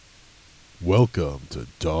Welcome to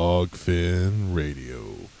Dogfin Radio.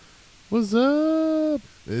 What's up?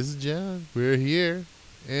 This is John. We're here.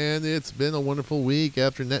 And it's been a wonderful week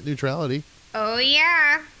after net neutrality. Oh,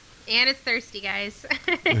 yeah. And it's thirsty, guys.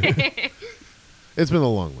 It's been a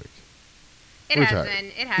long week. It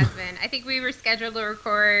has been. I think we were scheduled to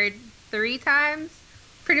record 3 times.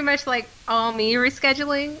 Pretty much like all me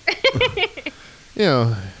rescheduling. You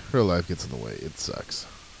know, real life gets in the way. It sucks.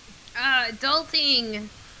 Adulting.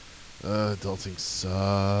 Adulting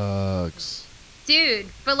sucks. Dude,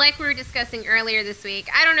 but like we were discussing earlier this week,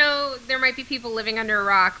 I don't know, there might be people living under a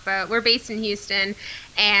rock, but we're based in Houston,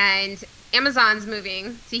 and Amazon's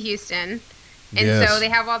moving to Houston. And Yes. so they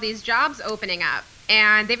have all these jobs opening up,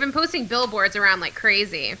 and they've been posting billboards around like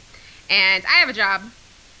crazy. And I have a job.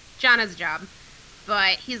 John has a job.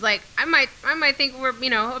 But he's like, I might think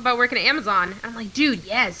about working at Amazon. I'm like, dude,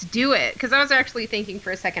 yes, do it. Because I was actually thinking for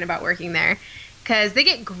a second about working there. Because they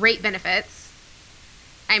get great benefits.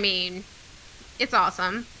 I mean, it's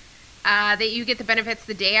awesome. That you get the benefits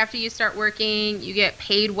the day after you start working. You get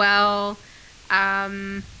paid well.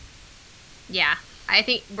 Yeah, I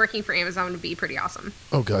think working for Amazon would be pretty awesome.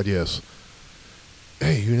 Oh, God, yes.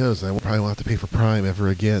 Hey, who knows? I probably won't have to pay for Prime ever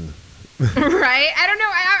again. Right? I don't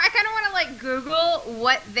know. I kind of want to like Google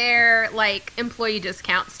what their like employee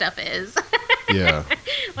discount stuff is. Yeah.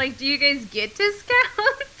 Like, do you guys get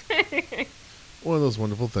discounts? One of those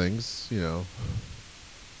wonderful things, you know.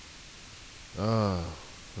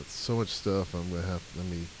 That's so much stuff. I'm going to have to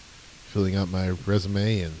be filling out my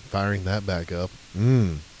resume and firing that back up.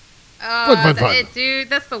 Oh, Fun. dude,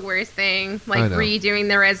 that's the worst thing. I Like know. redoing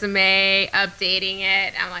the resume, updating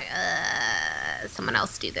it. I'm like, someone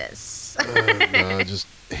else do this. No, I just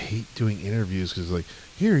hate doing interviews because, like,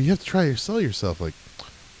 here, you have to try to sell yourself. Like,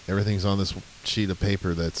 everything's on this sheet of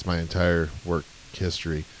paper that's my entire work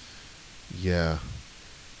history. Yeah.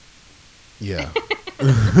 I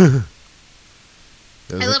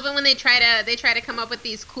love it when they try to come up with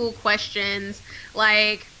these cool questions.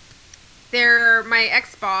 Like, my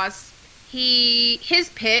ex-boss, his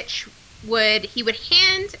pitch he would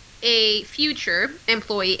hand a future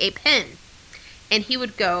employee a pen, and he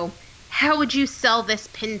would go, "How would you sell this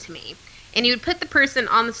pen to me?" And he would put the person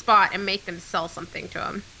on the spot and make them sell something to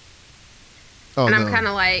him. Oh, and I'm no. kind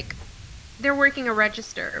of like, they're working a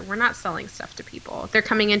register. We're not selling stuff to people. They're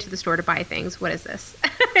coming into the store to buy things. What is this?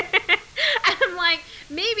 I'm like,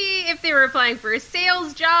 maybe if they were applying for a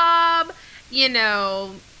sales job,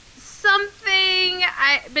 something.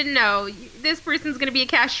 But no, this person's going to be a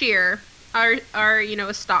cashier or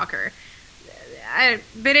a stalker.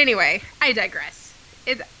 But anyway, I digress.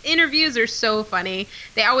 Interviews are so funny.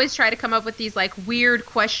 They always try to come up with these like weird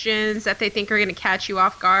questions that they think are going to catch you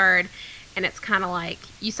off guard. And it's kind of like,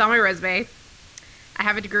 you saw my resume. I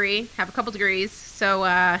have a degree, have a couple degrees. So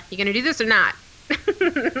you going to do this or not?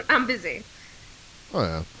 I'm busy. Oh,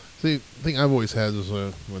 yeah. See, the thing I've always had is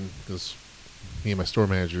because me and my store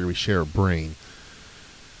manager, we share a brain.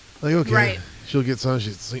 Like, okay, Right. she'll get some,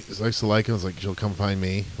 she likes to like him. It's like, she'll come find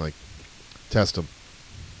me, like, test him.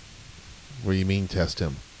 What do you mean, test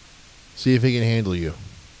him? See if he can handle you.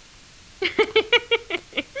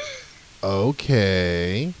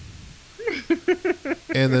 Okay.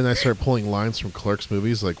 And then I start pulling lines from Clerks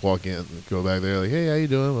movies, like walk in, go back there, like, hey, how you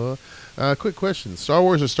doing? Quick question: Star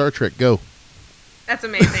Wars or Star Trek? Go. That's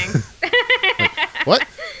amazing. What?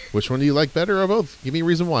 Which one do you like better or both? Give me a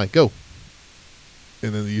reason why. Go.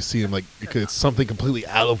 And then you see them like because it's something completely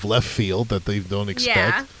out of left field that they don't expect.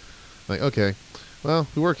 Yeah. Like, okay, well,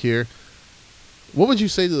 we work here. What would you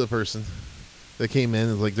say to the person that came in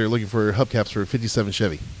and like they're looking for hubcaps for a '57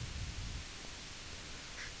 Chevy?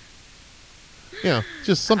 Yeah,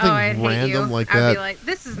 just something I'd hate random you. like I'd that. be like,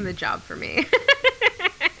 this isn't the job for me.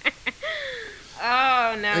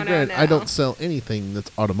 Oh, no, And no, granted, no. I don't sell anything that's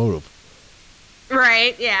automotive,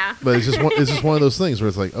 Right, yeah. but it's just one of those things where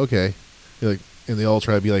it's like, okay, you're like, and they all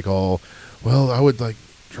try to be like all, well, I would like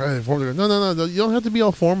try to inform them. No, you don't have to be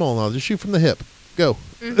all formal and all. Just shoot from the hip. Go.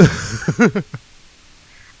 Mm-hmm.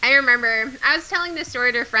 I remember, I was telling this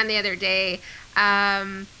story to a friend the other day.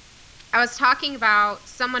 I was talking about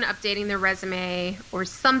someone updating their resume or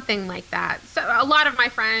something like that. So a lot of my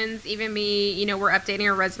friends, even me, we're updating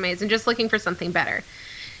our resumes and just looking for something better.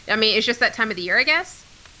 I mean, it's just that time of the year, I guess.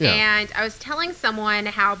 Yeah. And I was telling someone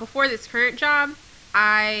how before this current job,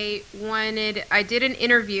 I did an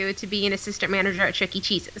interview to be an assistant manager at Chuck E.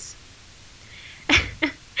 Cheese's.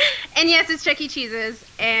 And yes, it's Chuck E. Cheese's,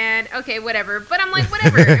 and okay, whatever. But I'm like,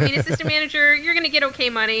 whatever. I mean, assistant manager, you're going to get okay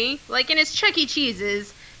money. Like, and it's Chuck E.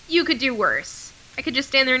 Cheese's. You could do worse. I could just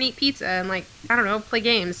stand there and eat pizza and, like, I don't know, play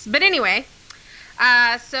games. But anyway,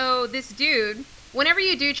 so this dude whenever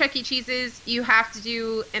you do Chuck E. Cheese's, you have to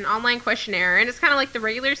do an online questionnaire, and it's kind of like the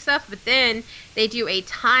regular stuff, but then they do a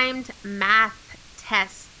timed math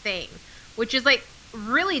test thing, which is like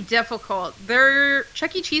really difficult. Their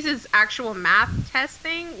Chuck E. Cheese's actual math test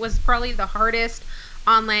thing was probably the hardest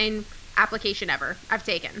online application ever I've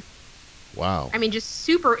taken. Wow. I mean, it's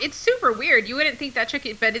super weird. You wouldn't think that Chuck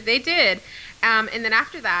E., but they did. And then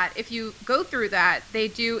after that, if you go through that, they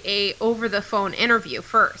do a over the phone interview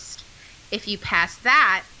first. If you pass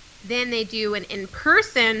that, then they do an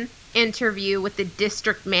in-person interview with the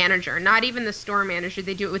district manager, not even the store manager.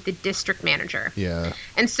 They do it with the district manager. Yeah.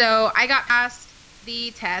 And so I got past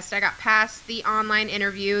the test. I got past the online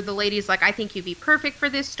interview. The lady's like, I think you'd be perfect for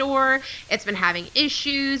this store. It's been having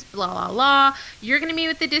issues, blah, blah, blah. You're going to meet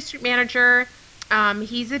with the district manager.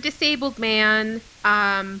 He's a disabled man,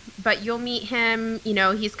 but you'll meet him. You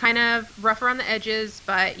know, he's kind of rough around the edges,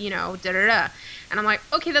 but, you know, da-da-da. And I'm like,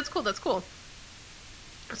 okay, that's cool, that's cool.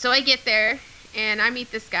 So I get there, and I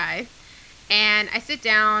meet this guy, and I sit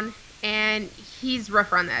down, and he's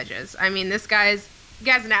rough around the edges. I mean, this guy's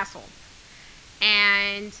an asshole.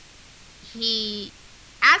 And he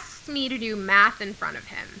asks me to do math in front of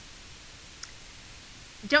him.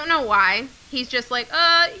 Don't know why. He's just like,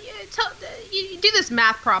 you do this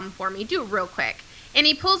math problem for me. Do it real quick. And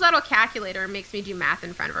he pulls out a calculator and makes me do math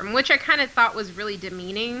in front of him, which I kind of thought was really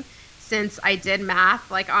demeaning since I did math,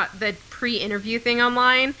 like the pre-interview thing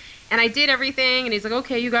online. And I did everything, and he's like,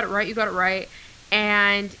 okay, you got it right.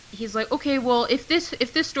 And he's like, okay, well, if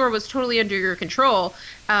this store was totally under your control,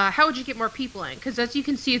 how would you get more people in? Because as you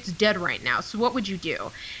can see, it's dead right now. So what would you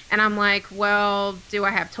do? And I'm like, well, do I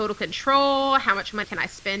have total control? How much money can I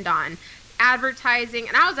spend on advertising?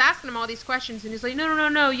 And I was asking him all these questions, and he's like,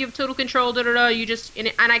 no, you have total control, da-da-da. You just,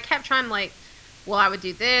 and I kept trying, like, well, I would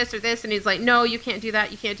do this or this. And he's like, no, you can't do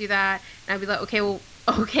that. And I'd be like,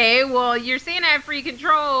 okay, well, you're saying I have free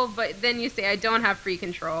control, but then you say I don't have free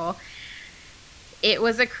control. It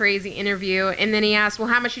was a crazy interview. And then he asked, well,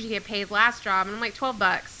 how much did you get paid last job? And I'm like,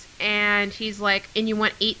 $12. And he's like, and you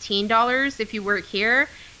want $18 if you work here?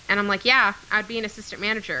 And I'm like, yeah, I'd be an assistant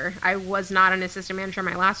manager. I was not an assistant manager in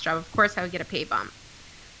my last job. Of course I would get a pay bump.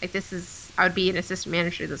 Like, I would be an assistant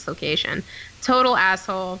manager at this location. Total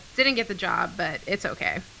asshole. Didn't get the job, but it's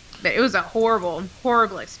okay. But it was a horrible,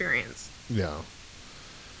 horrible experience. Yeah.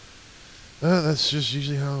 That's just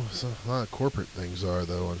usually how a lot of corporate things are,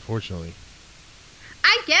 though, unfortunately.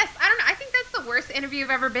 I guess. I don't know. I think that's the worst interview I've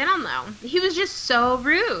ever been on, though. He was just so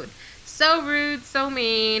rude. So rude, so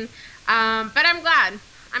mean. But I'm glad.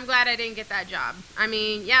 I'm glad I didn't get that job. I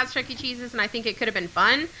mean, yeah, it's Chuck E. Cheese's, and I think it could have been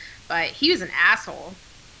fun, but he was an asshole.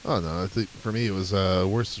 Oh, no. I think for me, it was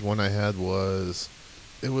worst one I had was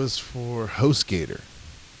for HostGator.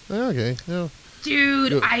 Okay. Yeah.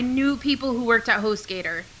 Dude, I knew people who worked at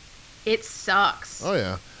HostGator. It sucks. Oh,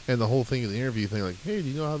 yeah. And the whole thing of the interview thing, like, hey, do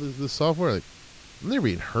you know how this software? Like, I've never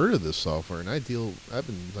even heard of this software, and I've been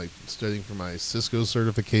like studying for my Cisco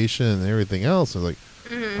certification and everything else. And like,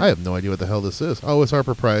 I have no idea what the hell this is. Oh, it's our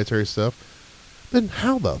proprietary stuff. Then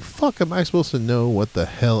how the fuck am I supposed to know what the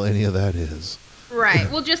hell any of that is?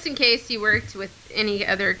 Right. Well, just in case you worked with any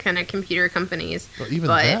other kind of computer companies. Well, even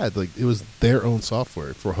that, like, it was their own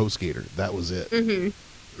software for HostGator. That was it.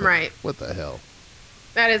 Mm-hmm. Right. What the hell?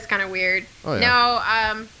 That is kind of weird. Oh, yeah.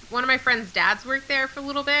 No, one of my friend's dads worked there for a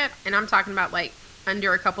little bit, and I'm talking about, like,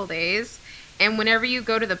 under a couple days. And whenever you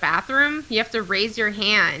go to the bathroom, you have to raise your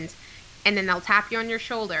hand, and then they'll tap you on your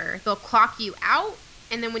shoulder. They'll clock you out,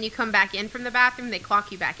 and then when you come back in from the bathroom, they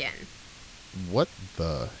clock you back in. What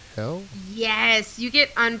the hell? Yes, you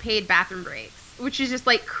get unpaid bathroom breaks, which is just,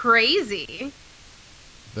 like, crazy.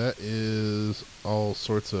 That is all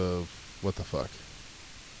sorts of what the fuck.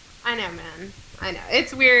 I know, man. I know.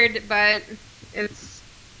 It's weird, but it's,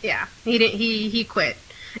 yeah. He quit.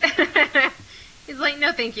 He's like,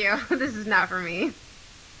 no, thank you. This is not for me.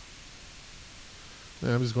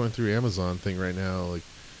 Yeah, I'm just going through Amazon thing right now, like,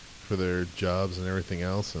 for their jobs and everything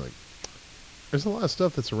else, and like, there's a lot of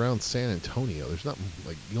stuff that's around San Antonio. There's not,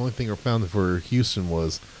 like, the only thing I found for Houston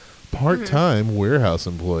was part-time warehouse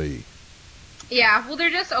employee. Yeah, well, they're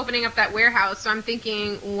just opening up that warehouse, so I'm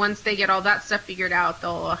thinking once they get all that stuff figured out,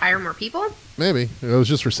 they'll hire more people. Maybe. It was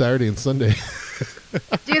just for Saturday and Sunday.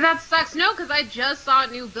 Dude, that sucks. No, because I just saw a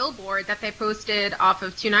new billboard that they posted off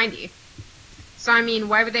of 290. So, I mean,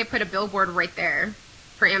 why would they put a billboard right there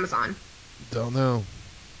for Amazon? Don't know.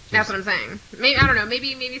 That's what I'm saying. Maybe, I don't know.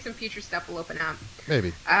 Maybe some future stuff will open up.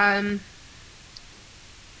 Maybe. But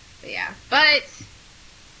yeah. But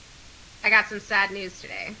I got some sad news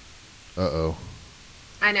today. Uh-oh.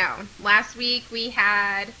 I know. Last week we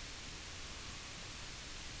had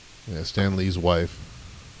Yeah, Stan Lee's wife.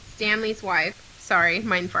 Stanley's wife Sorry,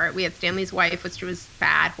 mind fart. We had Stanley's wife, which was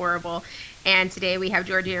bad, horrible. And today we have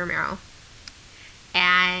George A. Romero.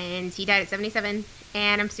 And he died at 77,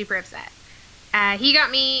 and I'm super upset. He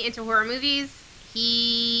got me into horror movies.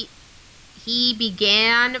 He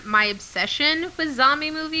began my obsession with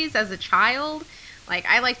zombie movies as a child. Like,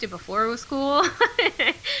 I liked it before it was cool.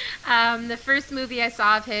 The first movie I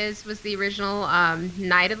saw of his was the original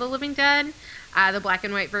Night of the Living Dead, the black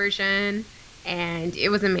and white version, and it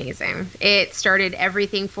was amazing. It started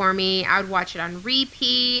everything for me. I would watch it on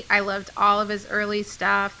repeat. I loved all of his early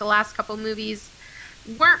stuff. The last couple movies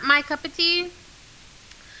weren't my cup of tea,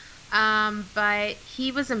 but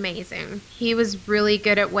he was amazing. He was really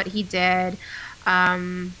good at what he did.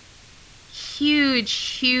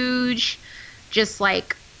 Huge, just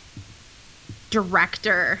like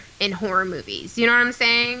director in horror movies. You know what I'm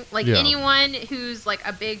saying? Like anyone who's like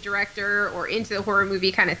a big director or into the horror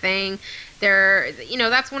movie kind of thing,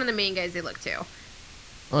 that's one of the main guys they look to.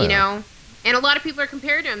 You know? And a lot of people are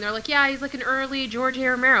compared to him. They're like, yeah, he's like an early George A.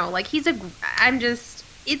 Romero. Like,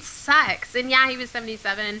 it sucks. And yeah, he was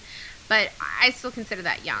 77, but I still consider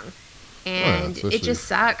that young. And it just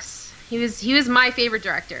sucks. He was my favorite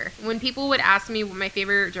director. When people would ask me what my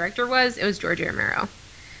favorite director was, it was George A. Romero.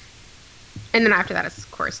 And then after that,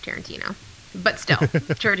 of course, Tarantino. But still,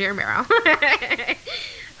 George A. Romero.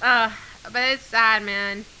 But it's sad,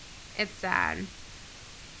 man. It's sad.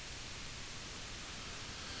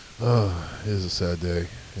 Oh, it is a sad day,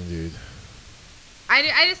 indeed.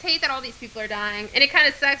 I just hate that all these people are dying. And it kind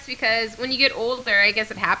of sucks because when you get older, I guess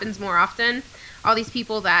it happens more often. All these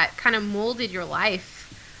people that kind of molded your life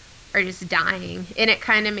are just dying. And it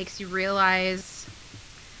kind of makes you realize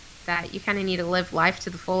that you kind of need to live life to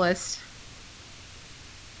the fullest.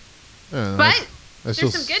 Yeah, but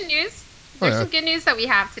there's some good news. There's some good news that we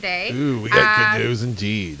have today. Ooh, we got good news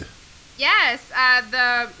indeed. Yes,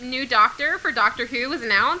 the new Doctor for Doctor Who was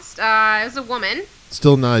announced. It was a woman.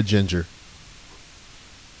 Still not a ginger.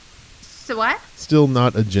 So what? Still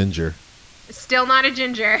not a ginger. Still not a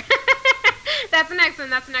ginger. That's the next one.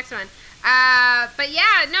 But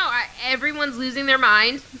yeah, no, everyone's losing their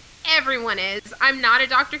mind. Everyone is. I'm not a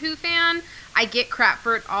Doctor Who fan. I get crap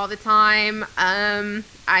for it all the time. I'm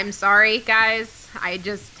sorry, guys. I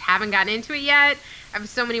just haven't gotten into it yet. I have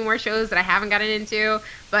so many more shows that I haven't gotten into.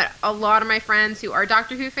 But a lot of my friends who are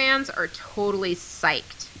Doctor Who fans are totally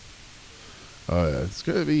psyched. Oh yeah, it's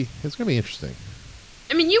gonna be interesting.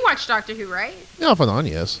 I mean, you watch Doctor Who, right? Yeah, off and on,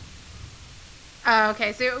 yes. Oh,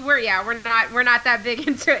 okay. So we're not that big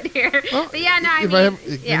into it here. Well, but yeah, no,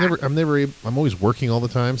 I'm always working all the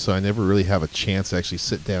time, so I never really have a chance to actually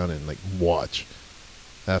sit down and like watch.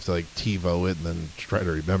 I have to like TiVo it and then try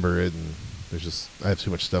to remember it, and I have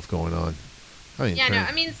too much stuff going on.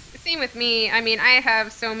 Same with me. I mean, I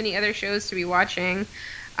have so many other shows to be watching.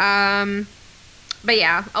 But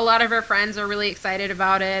yeah, a lot of our friends are really excited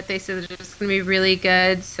about it. They say that it's going to be really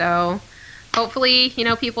good. So hopefully,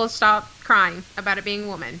 people stop crying about it being a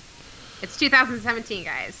woman. It's 2017,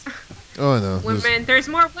 guys. Oh, I know. Women, there's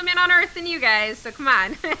more women on Earth than you guys, so come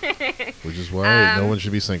on. Which is why no one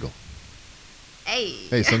should be single.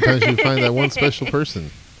 Hey, sometimes you find that one special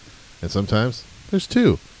person. And sometimes there's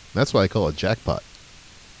two. That's why I call it jackpot.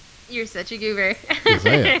 You're such a goober. Yes,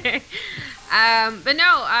 I am. But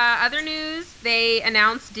no, other news, they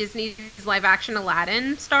announced Disney's live-action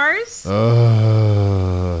Aladdin stars. I'm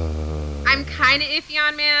kind of iffy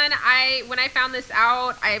on, man. When I found this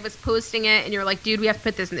out, I was posting it, and you were like, dude, we have to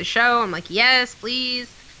put this in the show. I'm like, yes,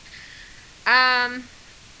 please. I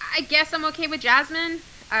guess I'm okay with Jasmine.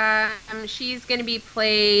 She's going to be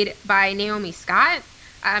played by Naomi Scott.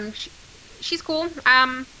 She's cool.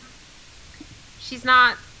 She's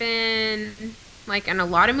not been like in a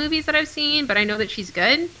lot of movies that I've seen, but I know that she's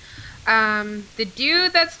good. The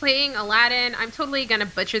dude that's playing Aladdin, I'm totally gonna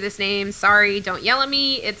butcher this name. Sorry, don't yell at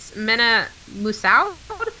me. It's Mena Massoud,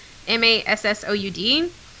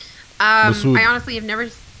 Massoud. I honestly have never.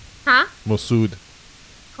 Huh? Massoud.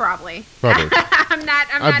 Probably. I'm not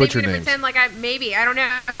even gonna pretend like I don't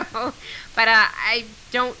know. But I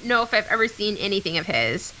don't know if I've ever seen anything of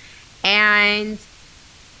his. And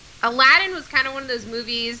Aladdin was kind of one of those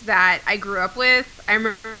movies that I grew up with. I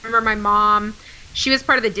remember my mom, she was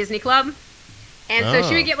part of the Disney Club. And so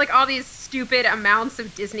she would get like all these stupid amounts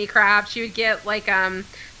of Disney crap. She would get like the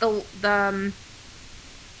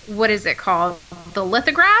what is it called? The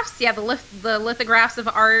lithographs? Yeah, the lithographs of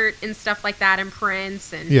art and stuff like that, and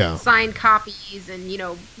prints and signed copies and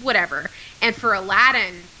whatever. And for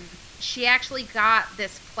Aladdin, she actually got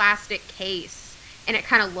this plastic case, and it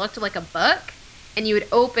kind of looked like a book. And you would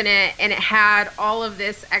open it, and it had all of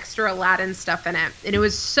this extra Aladdin stuff in it. And it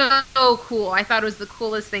was so cool. I thought it was the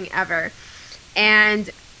coolest thing ever. and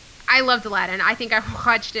I loved Aladdin. I think I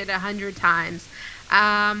watched it 100 times.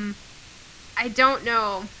 I don't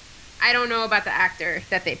know. I don't know about the actor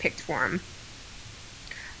that they picked for him.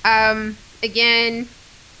 Again,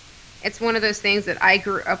 it's one of those things that I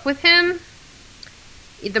grew up with him,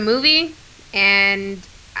 the movie, and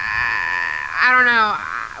I don't know.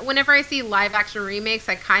 Whenever I see live action remakes,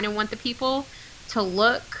 I kind of want the people to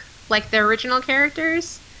look like the original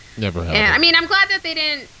characters. Never have. And I mean, I'm glad that they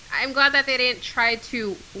didn't. I'm glad that they didn't try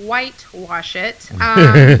to whitewash it.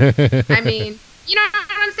 I mean, you know what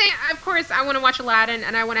I'm saying? Of course, I want to watch Aladdin,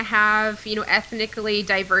 and I want to have, you know, ethnically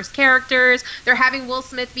diverse characters. They're having Will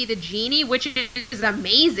Smith be the genie, which is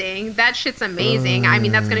amazing. That shit's amazing. I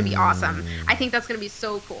mean, that's going to be awesome. I think that's going to be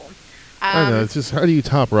so cool. I know. It's just, how do you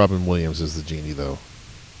top Robin Williams as the genie, though?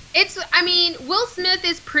 I mean, Will Smith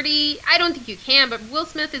is pretty. I don't think you can, but Will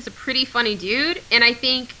Smith is a pretty funny dude, and I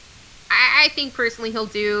think personally he'll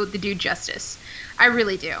do the dude justice. I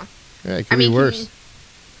really do. Yeah, it could be worse.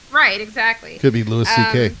 Right, exactly. Could be Louis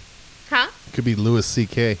C.K. Huh? Could be Louis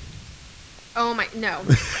C.K. Oh my, no.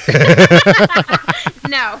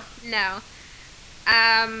 No.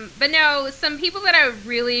 But no, some people that I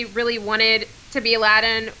really, really wanted to be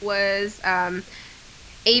Aladdin was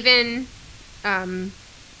Avan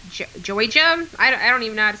Jogia. I don't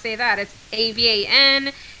even know how to say that. It's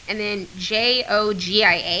Avan and then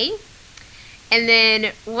Jogia. And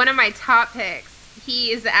then one of my top picks,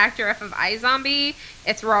 he is the actor of iZombie.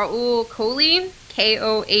 It's Rahul Kohli,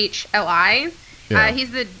 Kohli. Yeah.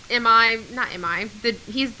 He's the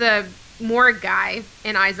he's the morgue guy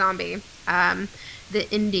in iZombie. The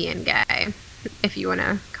Indian guy, if you want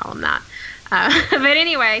to call him that. But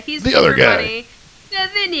anyway, he's the other guy. Funny.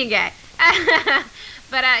 The Indian guy.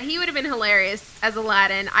 But he would have been hilarious as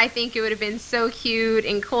Aladdin. I think it would have been so cute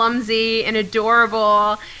and clumsy and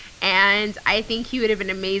adorable. And I think he would have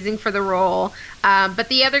been amazing for the role. But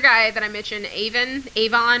the other guy that I mentioned,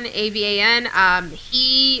 Avan, A-V-A-N,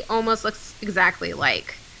 he almost looks exactly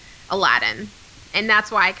like Aladdin. And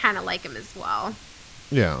that's why I kind of like him as well.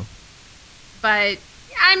 Yeah. But,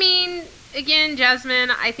 I mean, again,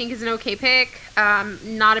 Jasmine, I think is an okay pick.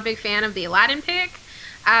 Not a big fan of the Aladdin pick.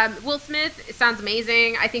 Will Smith, it sounds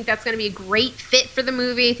amazing. I think that's going to be a great fit for the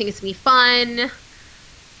movie. I think it's going to be fun.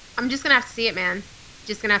 I'm just going to have to see it, man.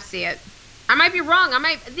 Just gonna have to see it. I might be wrong.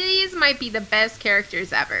 These might be the best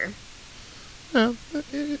characters ever. Yeah,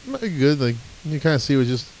 it might be good. Like, you kind of see what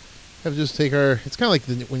just take our. It's kind of like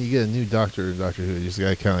when you get a new doctor in Doctor Who. You just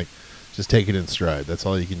gotta kind of like just take it in stride. That's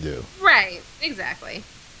all you can do. Right. Exactly.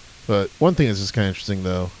 But one thing that's just kind of interesting,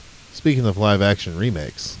 though. Speaking of live action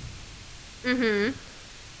remakes. Mm-hmm.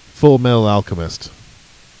 Full Metal Alchemist.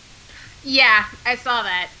 Yeah, I saw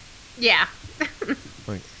that. Yeah.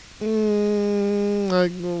 Like.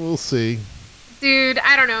 We'll see. Dude,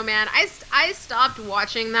 I don't know, man. I stopped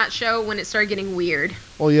watching that show when it started getting weird.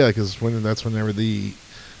 Well, yeah, because that's whenever the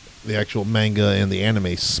actual manga and the anime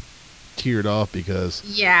teared off because...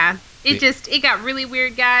 Yeah. It got really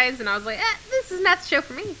weird, guys, and I was like, this is not the show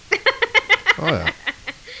for me. Oh, yeah.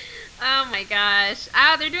 Oh, my gosh.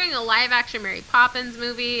 They're doing a live-action Mary Poppins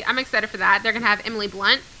movie. I'm excited for that. They're going to have Emily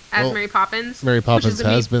Blunt as Mary Poppins. Mary Poppins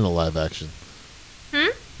has been a live action. Hmm?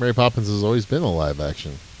 Mary Poppins has always been a live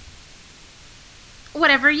action.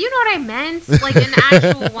 Whatever, you know what I meant? Like an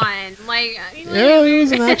actual one. Like, yeah, it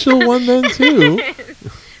was an actual one then too.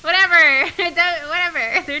 Whatever.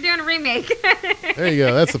 They're doing a remake. There you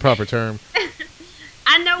go. That's the proper term.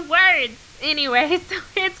 I know words. Anyway, so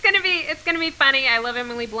it's gonna be funny. I love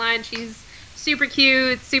Emily Blunt. She's super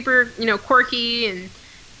cute, super quirky, and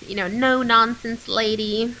no nonsense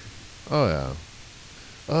lady. Oh yeah.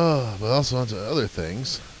 Oh, but also on to other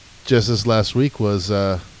things. Just this last week was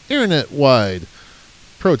internet-wide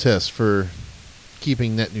protest for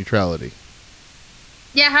keeping net neutrality.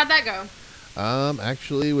 Yeah, how'd that go?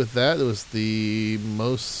 Actually, with that, it was the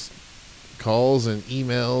most calls and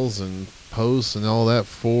emails and posts and all that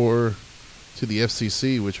to the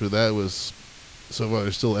FCC, which with that was so far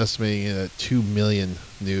they're still estimating it at 2 million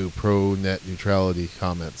new pro-net neutrality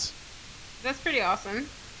comments. That's pretty awesome.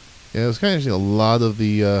 Yeah, it was kind of interesting. A lot of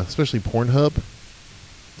the, especially Pornhub,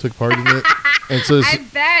 took part in it. And so I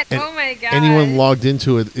bet. Oh my god. Anyone logged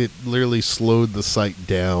into it, it literally slowed the site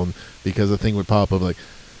down because the thing would pop up like,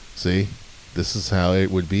 see, this is how it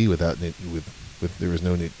would be without with there was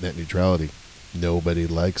no net neutrality. Nobody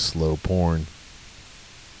likes slow porn.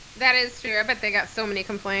 That is true. I bet they got so many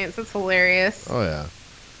complaints. It's hilarious. Oh yeah.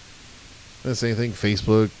 The same thing.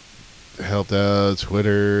 Facebook helped out.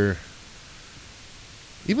 Twitter.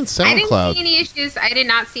 Even SoundCloud. I did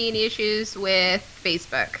not see any issues with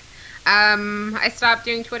Facebook. I stopped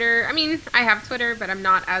doing Twitter. I mean, I have Twitter, but I'm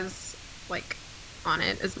not as on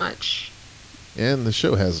it as much. And the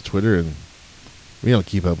show has a Twitter, and we don't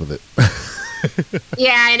keep up with it.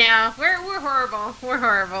 Yeah, I know. We're horrible. We're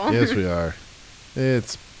horrible. Yes, we are.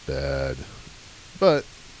 It's bad. But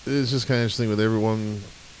it's just kind of interesting with everyone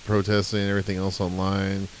protesting and everything else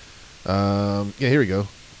online. Yeah, here we go.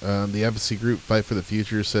 The advocacy group Fight for the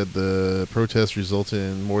Future said the protest resulted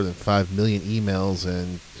in more than 5 million emails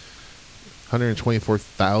and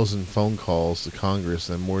 124,000 phone calls to Congress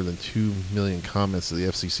and more than 2 million comments to the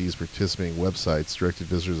FCC's participating websites, directed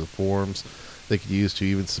visitors to forums they could use to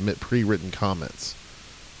even submit pre-written comments.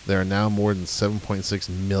 There are now more than 7.6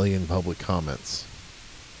 million public comments.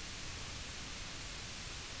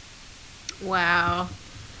 Wow.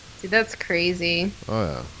 Dude, that's crazy. Oh,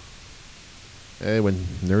 yeah. Hey, when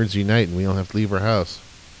nerds unite and we don't have to leave our house.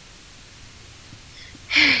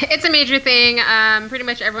 It's a major thing. Pretty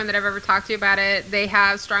much everyone that I've ever talked to about it, they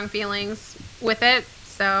have strong feelings with it.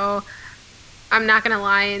 So I'm not gonna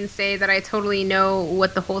lie and say that I totally know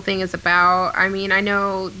what the whole thing is about. I mean, I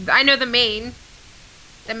know the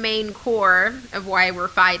main core of why we're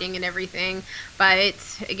fighting and everything. But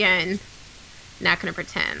again, not gonna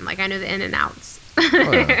pretend like I know the in and outs.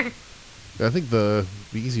 Oh, yeah. I think the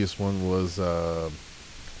easiest one was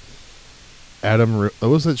Adam. What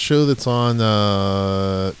was that show that's on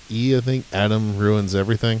E? I think Adam Ruins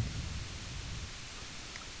Everything.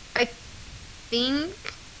 I think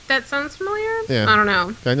that sounds familiar. Yeah, I don't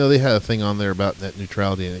know. I know they had a thing on there about net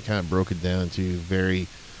neutrality, and it kind of broke it down to very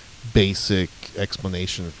basic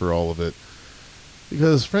explanation for all of it.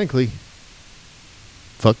 Because frankly,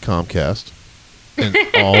 fuck Comcast and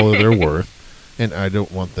all of their worth. And I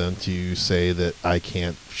don't want them to say that I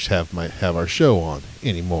can't have our show on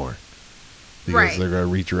anymore, because they're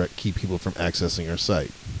going to keep people from accessing our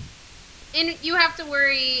site. And you have to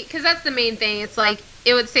worry, because that's the main thing. It's like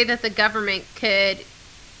it would say that the government could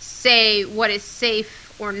say what is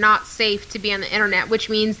safe or not safe to be on the internet, which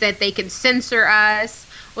means that they could censor us,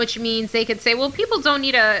 which means they could say, well, people don't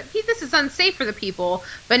need this is unsafe for the people.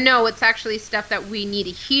 But no, it's actually stuff that we need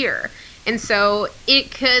to hear. And so it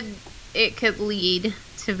could lead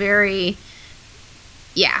to very,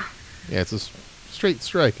 yeah. Yeah, it's a straight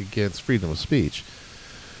strike against freedom of speech.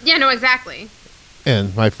 Yeah, no, exactly.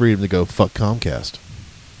 And my freedom to go fuck Comcast.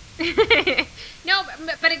 No,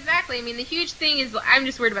 but exactly. I mean, the huge thing is I'm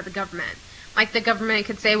just worried about the government. Like, the government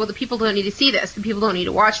could say, well, the people don't need to see this. The people don't need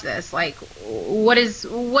to watch this. Like, what is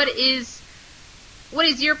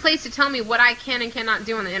your place to tell me what I can and cannot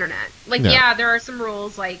do on the internet? Like, No. Yeah, there are some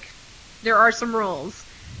rules. Like, there are some rules.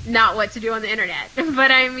 Not what to do on the internet. But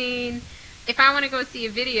I mean, if I want to go see a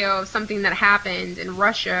video of something that happened in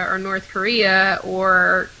Russia or North Korea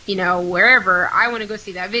or, wherever, I want to go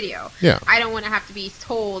see that video. Yeah. I don't want to have to be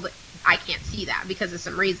told I can't see that because of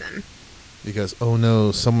some reason. Because, oh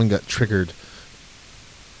no, someone got triggered.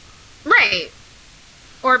 Right.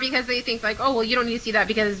 Or because they think like, oh, well, you don't need to see that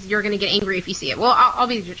because you're going to get angry if you see it. Well, I'll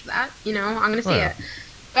be the judge of that. I'm going to see it.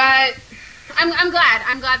 But I'm glad.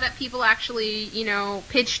 I'm glad that people actually,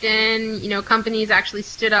 pitched in. Companies actually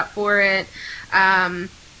stood up for it. Yeah,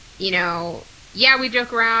 we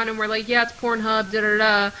joke around and we're like, yeah, it's Pornhub, da da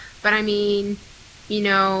da. But I mean,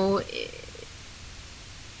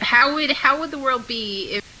 how would the world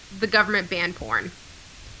be if the government banned porn?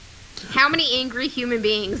 How many angry human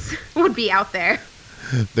beings would be out there?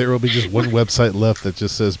 There will be just one website left that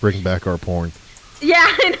just says "Bring back our porn." Yeah,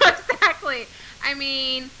 I know, exactly. I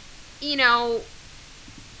mean,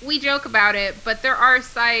 we joke about it, but there are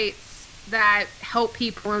sites that help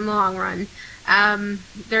people in the long run.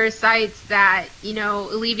 There are sites that,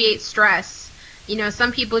 alleviate stress.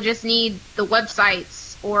 Some people just need the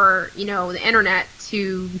websites or, the internet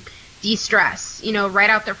to de-stress, write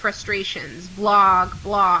out their frustrations, blog,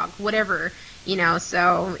 whatever,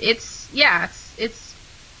 so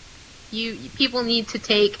people need to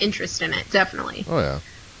take interest in it, definitely. Oh, yeah.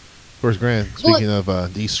 Of course, Grant, speaking of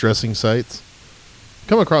de-stressing sites,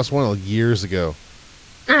 come across one years ago.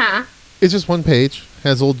 Uh-huh. It's just one page,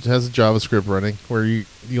 has a JavaScript running, where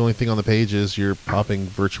the only thing on the page is you're popping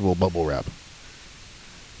virtual bubble wrap.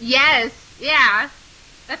 Yes, yeah.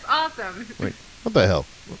 That's awesome. Like, what the hell?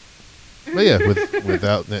 But yeah,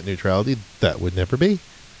 without net neutrality, that would never be.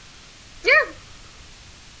 Yeah.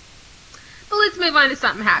 But let's move on to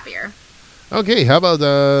something happier. Okay, how about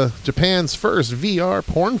Japan's first VR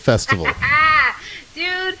porn festival?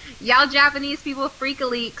 Dude, y'all Japanese people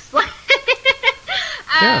freak-a-leaks. My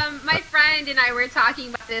friend and I were talking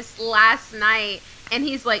about this last night, and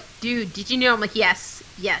he's like, dude, did you know? I'm like, yes.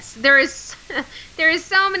 There is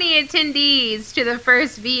so many attendees to the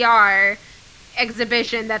first VR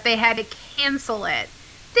exhibition that they had to cancel it.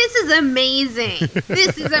 This is amazing.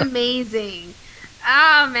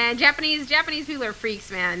 Oh man, Japanese people are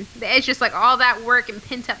freaks, man. It's just like all that work and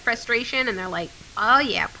pent up frustration, and they're like, oh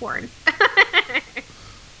yeah, porn.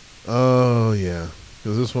 Oh yeah,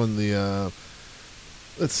 because this one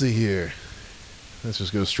let's see here. Let's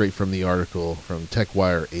just go straight from the article from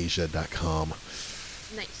TechWireAsia.com.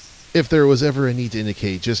 Nice. If there was ever a need to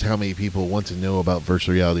indicate just how many people want to know about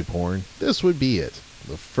virtual reality porn, this would be it.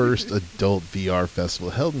 The first adult VR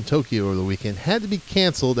festival held in Tokyo over the weekend had to be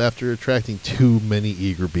canceled after attracting too many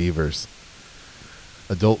eager beavers.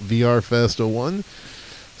 Adult VR Fest 01,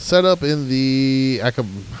 set up in the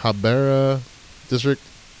Akihabara district.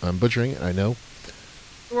 I'm butchering it, I know.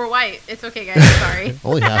 We're white. It's okay, guys. Sorry.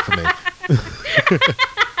 Only half of me.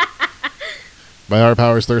 By our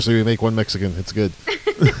powers, Thursday, we make one Mexican. It's good.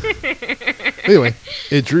 Anyway,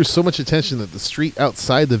 it drew so much attention that the street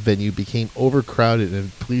outside the venue became overcrowded,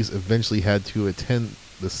 and police eventually had to attend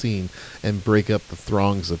the scene and break up the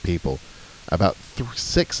throngs of people. About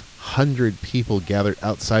 600 people gathered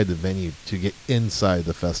outside the venue to get inside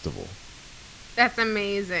the festival. That's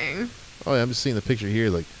amazing. Oh, yeah, I'm just seeing the picture here.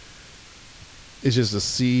 Like, it's just a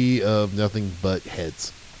sea of nothing but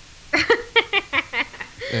heads.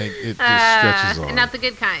 And it just stretches on. And not the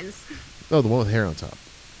good kinds. Oh, the one with hair on top.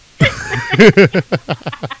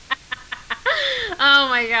 Oh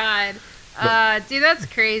my god. Dude, that's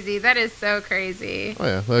crazy. That is so crazy. Oh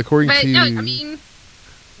yeah, according to... No, I mean,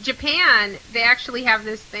 Japan, they actually have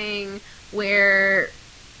this thing where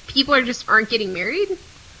people aren't getting married.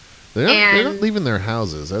 They're not leaving their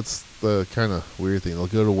houses. That's the kind of weird thing. They'll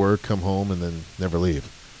go to work, come home, and then never leave.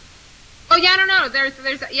 Oh yeah,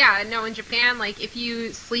 no. In Japan, like if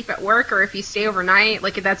you sleep at work or if you stay overnight,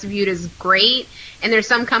 like that's viewed as great. And there's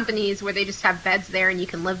some companies where they just have beds there and you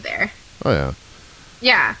can live there. Oh yeah.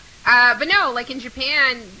 Yeah. But no, like in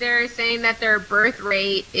Japan, they're saying that their birth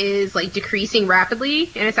rate is like decreasing rapidly,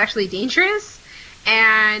 and it's actually dangerous.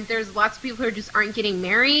 And there's lots of people who just aren't getting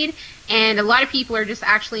married, and a lot of people are just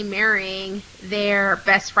actually marrying their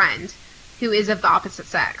best friend, who is of the opposite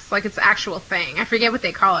sex. Like, it's an actual thing. I forget what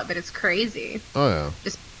they call it, but it's crazy. Oh, yeah.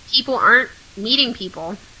 Just people aren't meeting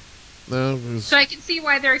people. No. So I can see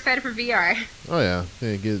why they're excited for VR. Oh, yeah.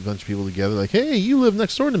 They get a bunch of people together like, hey, you live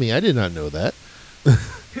next door to me. I did not know that.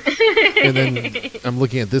 And then I'm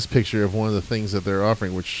looking at this picture of one of the things that they're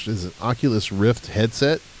offering, which is an Oculus Rift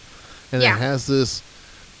headset. And yeah. It has this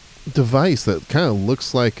device that kind of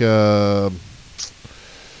looks like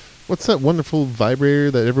what's that wonderful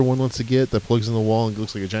vibrator that everyone wants to get that plugs in the wall and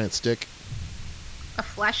looks like a giant stick? A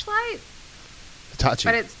flashlight? Hitachi.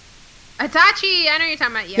 But it's Hitachi. I know you're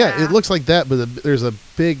talking about. Yeah, it looks like that, but there's a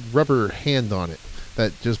big rubber hand on it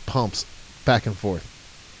that just pumps back and forth.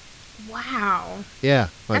 Wow. Yeah.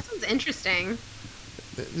 That sounds interesting.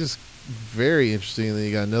 Just very interesting. And then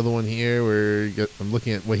you got another one here where I'm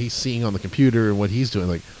looking at what he's seeing on the computer and what he's doing.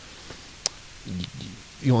 Like,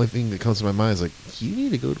 the only thing that comes to my mind is like, you need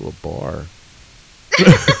to go to a bar.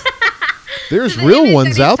 There's so real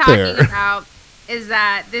ones out there. About is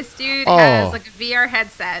that this dude has like a VR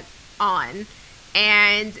headset on,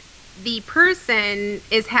 and the person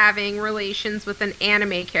is having relations with an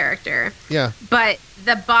anime character. Yeah. But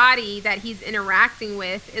the body that he's interacting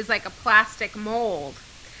with is like a plastic mold.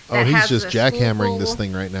 Oh, he's just jackhammering this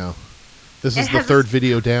thing right now. This is the third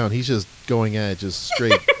video down. He's just going at it just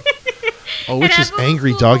straight. Oh, it's just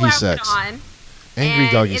angry doggy sex. Angry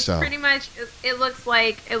doggy style. Pretty much, it looks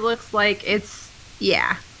like it's,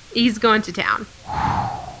 yeah, he's going to town.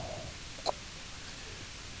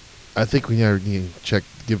 I think we need to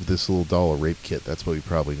give this little doll a rape kit. That's what we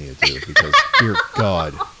probably need to do because, dear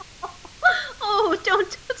God. Oh, don't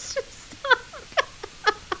touch this stuff.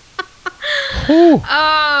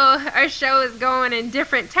 Oh, our show is going in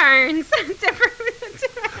different turns.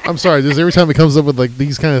 I'm sorry. Just every time it comes up with like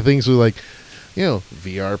these kind of things with like, you know,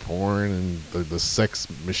 VR porn and the sex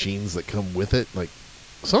machines that come with it. Like,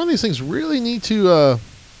 some of these things really need to,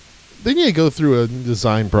 they need to go through a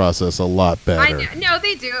design process a lot better. No,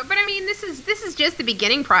 they do. But I mean, this is just the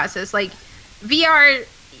beginning process. Like, VR,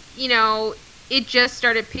 you know, it just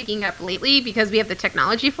started picking up lately because we have the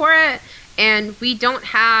technology for it. And we don't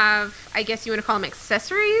have, I guess you want to call them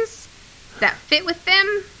accessories that fit with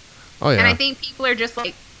them. Oh, yeah. And I think people are just,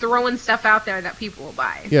 like, throwing stuff out there that people will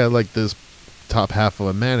buy. Yeah, like this top half of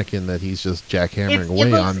a mannequin that he's just jackhammering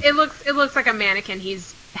away on. It looks like a mannequin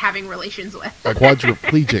he's having relations with. A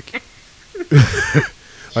quadriplegic.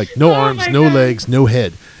 Like, no arms, no legs, no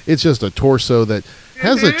head. It's just a torso that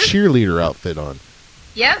has a cheerleader outfit on.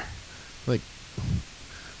 Yep. Like,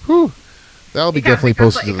 whew. That'll be definitely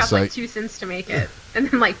posted to the site. Like 2 cents to make it, and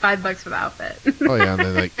then like $5 for the outfit. Oh yeah, and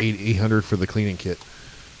then like $800 for the cleaning kit.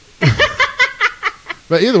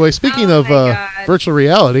 But either way, speaking Oh of my God. virtual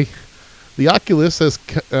reality, the Oculus has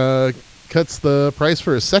cuts the price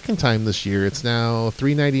for a second time this year. It's now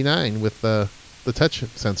 $399 with the touch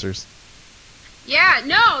sensors. Yeah,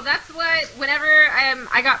 no, that's what. Whenever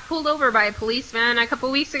I got pulled over by a policeman a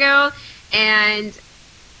couple weeks ago, and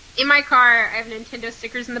in my car I have Nintendo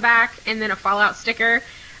stickers in the back, and then a Fallout sticker,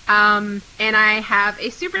 and I have a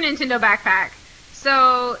Super Nintendo backpack.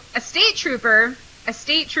 So a state trooper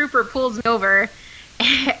pulls me over,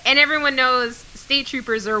 and everyone knows state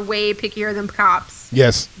troopers are way pickier than cops.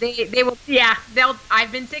 Yes. They will, yeah,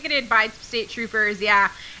 I've been ticketed by state troopers, yeah.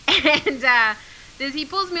 And he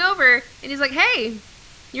pulls me over and he's like, "Hey,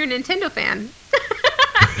 you're a Nintendo fan."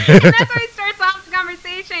 And that's how he starts off the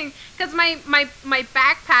conversation, because my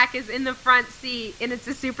backpack is in the front seat and it's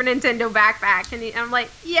a Super Nintendo backpack, and I'm like,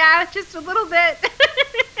 "Yeah, just a little bit."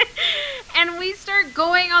 And we start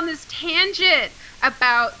going on this tangent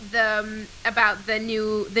about the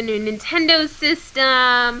new Nintendo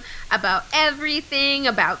system, about everything,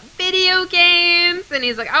 about video games. And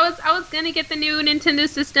he's like, I was gonna get the new Nintendo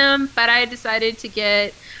system, but I decided to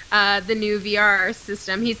get the new VR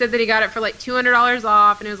system. He said that he got it for like $200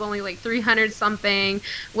 off, and it was only like 300 something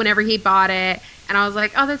whenever he bought it. And I was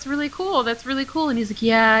like, "Oh, that's really cool. That's really cool." And he's like,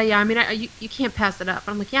 "Yeah. I mean, you can't pass it up."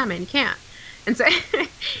 And I'm like, "Yeah, man, you can't." And so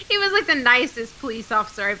he was like the nicest police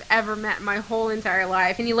officer I've ever met in my whole entire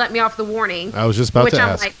life. And he let me off the warning. I was just about to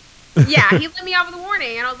ask. Like, yeah, he let me off the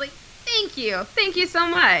warning. And I was like, Thank you so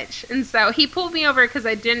much. And so he pulled me over because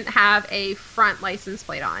I didn't have a front license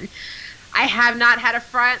plate on. I have not had a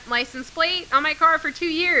front license plate on my car for 2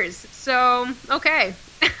 years. So, okay.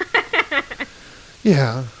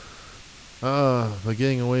 Yeah. But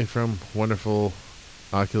getting away from wonderful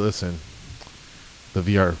Oculus and the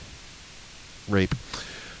VR rape.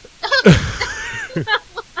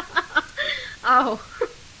 Oh.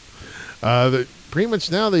 Pretty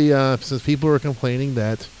much now, since people are complaining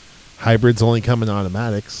that hybrids only come in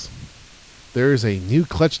automatics, there's a new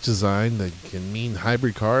clutch design that can mean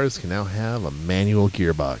hybrid cars can now have a manual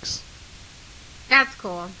gearbox. That's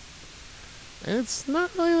cool. And it's not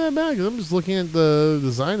really that bad, because I'm just looking at the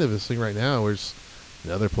design of this thing right now. There's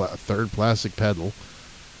another third plastic pedal,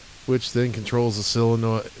 which then controls the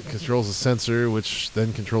solenoid, controls the sensor, which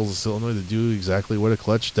then controls the solenoid to do exactly what a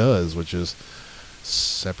clutch does, which is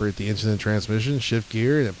separate the engine and transmission, shift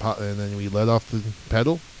gear, and then we let off the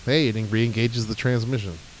pedal. Hey, it re-engages the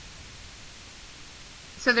transmission.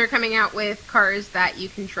 So they're coming out with cars that you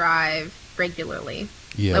can drive regularly.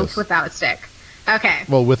 Yes. Without a stick. Okay.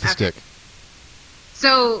 Well, with the stick.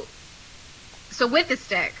 So with the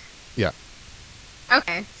stick. Yeah.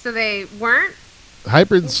 Okay. So they weren't?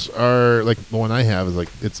 Hybrids are, like the one I have is like,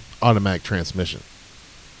 it's automatic transmission.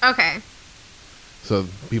 Okay. So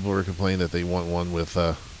people were complaining that they want one with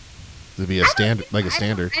to be a standard, like a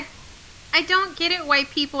standard. I don't get it why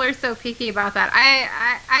people are so picky about that.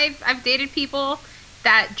 I've dated people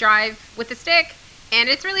that drive with a stick, and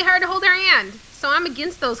it's really hard to hold their hand. So I'm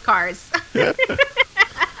against those cars. Well,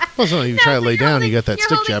 so you try to lay down, you got that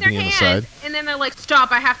stick jabbing you in the side. And then they're like,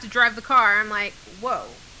 "Stop, I have to drive the car." I'm like, whoa,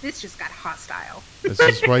 this just got hostile. This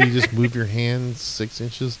is why you just move your hand 6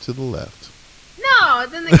 inches to the left. No,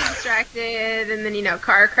 then they get distracted, and then,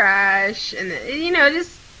 car crash, and then,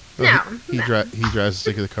 just, no. He drives the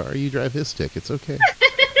stick of the car, you drive his stick, it's okay.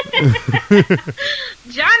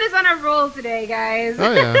 John is on a roll today, guys.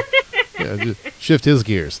 Oh, yeah. Yeah, just shift his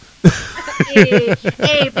gears.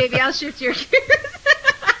 Hey, baby, I'll shift your gears.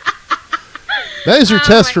 That is your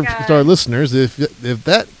test for our listeners. If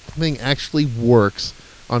that thing actually works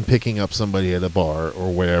on picking up somebody at a bar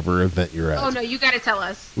or whatever event you're at. Oh, no, you got to tell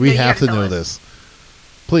us. We have to know this.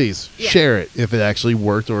 Please share it if it actually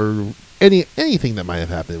worked, or anything that might have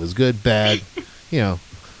happened. It was good, bad, we want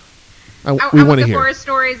to hear the horror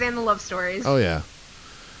stories and the love stories. Oh, yeah.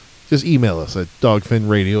 Just email us at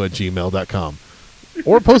dogfinradio@gmail.com.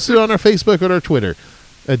 Or post it on our Facebook or our Twitter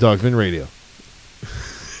at dogfinradio.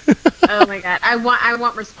 Oh, my God. I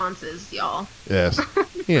want responses, y'all. Yes.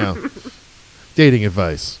 Dating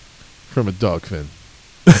advice from a dogfin.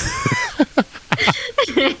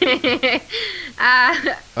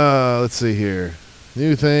 Let's see here.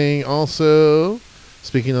 New thing also,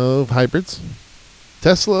 speaking of hybrids,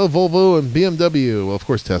 Tesla, Volvo, and BMW, well, of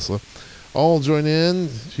course Tesla, all join in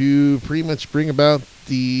to pretty much bring about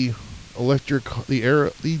the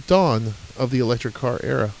dawn of the electric car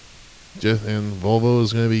era. And Volvo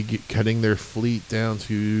is going to be cutting their fleet down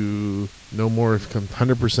to no more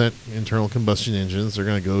 100% internal combustion engines. They're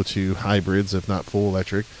going to go to hybrids, if not full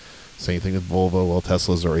electric. Same thing with Volvo. Well,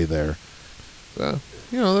 Tesla's already there. So,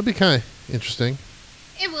 that'd be kind of interesting.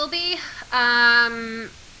 It will be.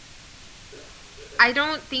 I I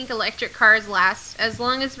don't think electric cars last as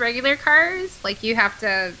long as regular cars. Like, you have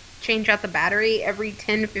to change out the battery every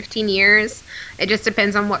 10 to 15 years. It just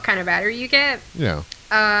depends on what kind of battery you get. Yeah.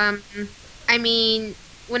 I mean,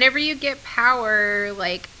 whenever you get power,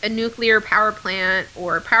 like a nuclear power plant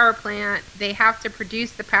or a power plant, they have to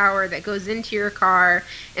produce the power that goes into your car.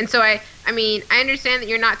 And so I mean, I understand that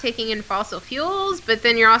you're not taking in fossil fuels, but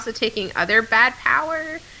then you're also taking other bad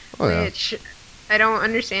power, which I don't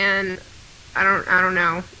understand. I don't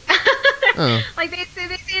know. Like, they say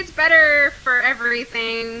it's better for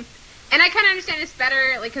everything. And I kind of understand it's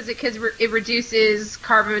better, like, because it reduces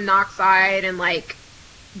carbon monoxide and, like,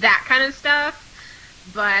 that kind of stuff.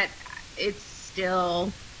 But it's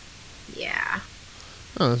still, yeah.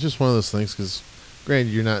 Oh, it's just one of those things, because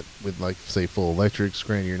granted, you're not with, like, say, full electrics.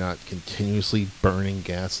 Granted, you're not continuously burning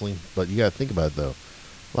gasoline. But you got to think about it, though.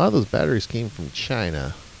 A lot of those batteries came from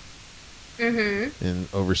China. Mm-hmm. And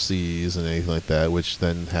overseas and anything like that, which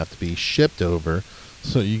then have to be shipped over.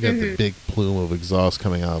 So you got the big plume of exhaust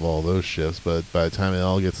coming out of all those ships. But by the time it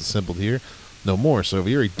all gets assembled here, no more. So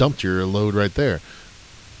you already dumped your load right there.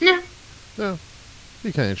 Yeah. No.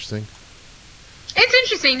 Be kind of interesting. It's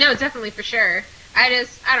interesting. No, definitely, for sure. I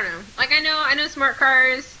don't know. Like, I know smart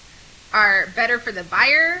cars are better for the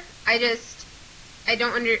buyer. I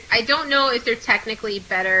don't know if they're technically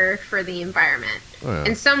better for the environment. Oh, yeah.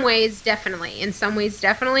 In some ways, definitely.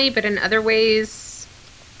 But in other ways,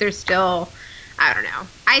 they're still, I don't know.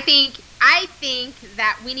 I think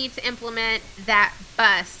that we need to implement that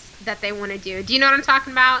bus that they want to do. Do you know what I'm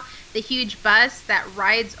talking about? The huge bus that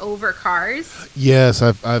rides over cars. Yes,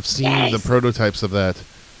 I've seen the prototypes of that.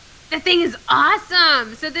 The thing is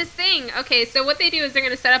awesome. So this thing, okay, so what they do is they're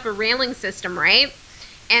going to set up a railing system, right?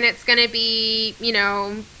 And it's going to be, you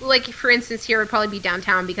know, like, for instance, here would probably be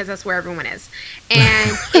downtown because that's where everyone is.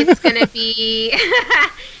 And it's going to be,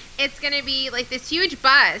 like this huge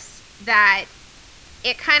bus that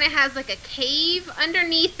it kind of has like a cave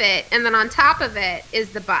underneath it. And then on top of it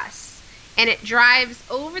is the bus. And it drives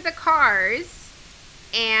over the cars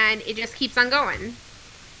and it just keeps on going.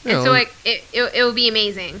 You and so it will be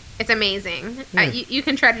amazing. It's amazing. Yeah. You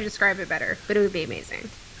can try to describe it better, but it would be amazing.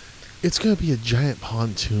 It's going to be a giant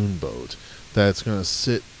pontoon boat that's going to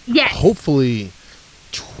sit, yes, hopefully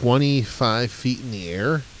 25 feet in the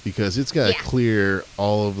air, because it's got to clear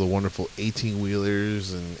all of the wonderful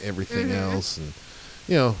 18-wheelers and everything else. And,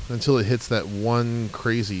 you know, until it hits that one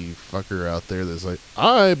crazy fucker out there that's like,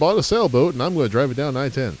 I bought a sailboat and I'm going to drive it down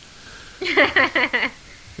I-10.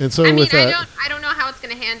 And so I mean, with that, I don't know how it's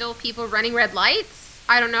going to handle people running red lights.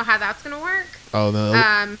 I don't know how that's going to work. Oh, no.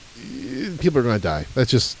 People are going to die.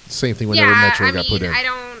 That's just the same thing whenever Metro got put in.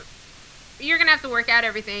 You're going to have to work out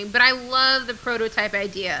everything. But I love the prototype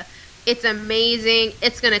idea. It's amazing.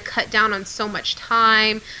 It's going to cut down on so much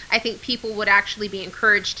time. I think people would actually be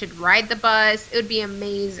encouraged to ride the bus. It would be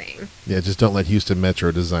amazing. Yeah, just don't let Houston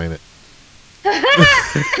Metro design it. No one's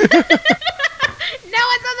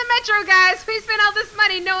on the Metro, guys. We spent all this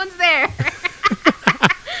money. No one's there.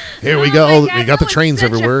 Here we got the trains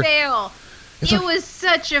everywhere. It was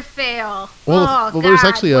such a fail. Well, there's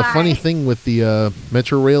actually a funny thing with the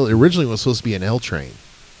Metro Rail. It originally was supposed to be an L train.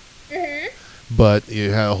 But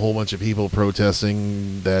you had a whole bunch of people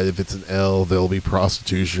protesting that if it's an L, there'll be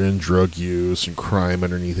prostitution, drug use, and crime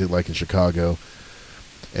underneath it, like in Chicago.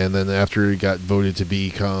 And then after it got voted to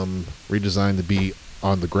become redesigned to be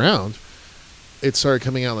on the ground, it started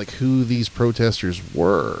coming out like who these protesters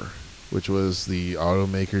were, which was the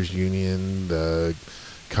automakers union, the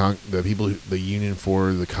people, the union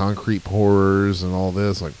for the concrete pourers, and all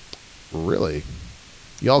this. Like, really?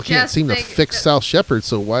 Y'all can't seem to fix South Shepherd,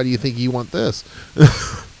 so why do you think you want this?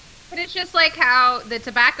 But it's just like how the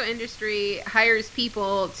tobacco industry hires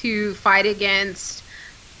people to fight against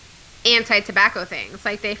anti-tobacco things.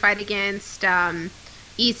 Like, they fight against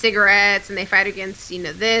e-cigarettes, and they fight against, you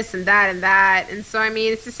know, this and that and that. And so, I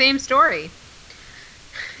mean, it's the same story.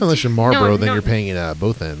 Unless you're Marlboro, then you're paying it out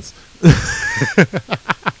both ends.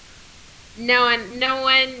 No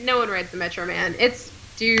one rides the Metro, man. It's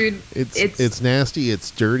nasty.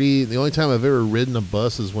 It's dirty. The only time I've ever ridden a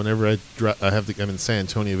bus is whenever I'm in San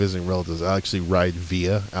Antonio visiting relatives. I actually ride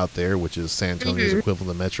Via out there, which is San Antonio's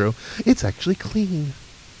equivalent to Metro. It's actually clean.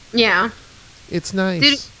 Yeah. It's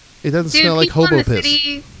nice. It doesn't smell like hobo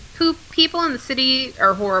piss. People in the city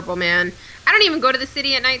are horrible, man. I don't even go to the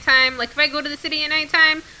city at nighttime. Like, if I go to the city at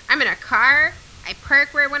nighttime, I'm in a car, I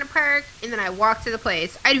park where I want to park, and then I walk to the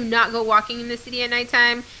place. I do not go walking in the city at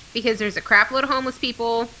nighttime because there's a crap load of homeless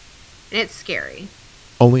people, and it's scary.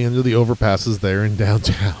 Only under the overpasses there in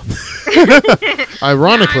downtown.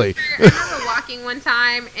 Ironically. I remember walking one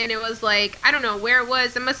time, and it was like, I don't know where it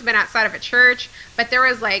was. It must have been outside of a church, but there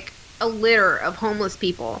was like a litter of homeless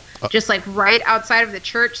people just like right outside of the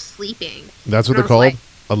church sleeping. That's what they're called? Like,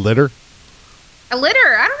 a litter? A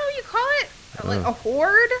litter. I don't know what you call it. Like a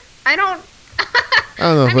horde? I don't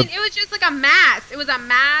know. I mean, it was just like a mass. It was a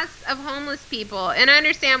mass of homeless people. And I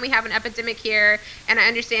understand we have an epidemic here. And I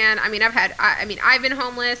understand, I mean, I've been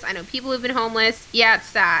homeless. I know people who've been homeless. Yeah, it's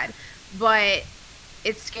sad. But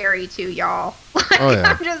it's scary too, y'all. Like, oh, yeah.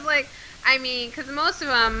 I'm just like, I mean, because most of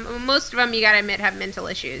them, you got to admit, have mental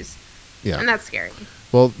issues. Yeah. And that's scary.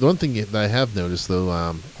 Well, the one thing that I have noticed,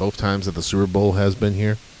 though, both times that the Super Bowl has been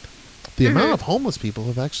here, the amount of homeless people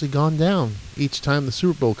have actually gone down each time the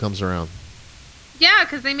Super Bowl comes around. Yeah,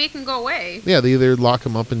 because they make them go away. Yeah, they either lock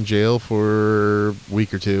them up in jail for a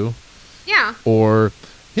week or two. Yeah. Or,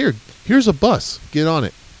 here's a bus. Get on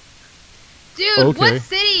it. Dude,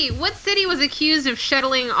 okay. What city was accused of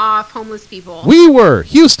shuttling off homeless people? We were.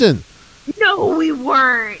 Houston. No, we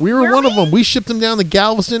weren't. We were one of them. We shipped them down to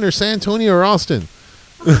Galveston or San Antonio or Austin.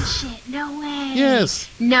 Oh, shit. No way. Yes.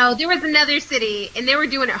 No, there was another city, and they were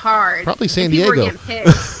doing it hard. Probably San Diego. People were getting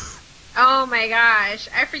pissed. Oh, my gosh.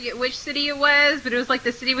 I forget which city it was, but it was like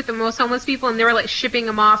the city with the most homeless people, and they were like shipping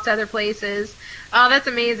them off to other places. Oh, that's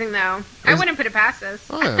amazing, though. I wouldn't put it past us.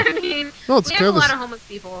 Oh, yeah. I mean, we have a lot of homeless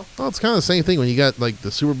people. Well, it's kind of the same thing when you got like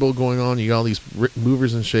the Super Bowl going on. You got all these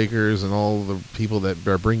movers and shakers and all the people that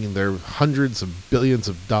are bringing their hundreds of billions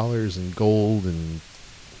of dollars in gold and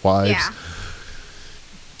wives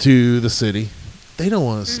to the city. They don't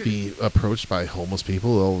want us to be approached by homeless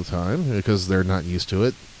people all the time because they're not used to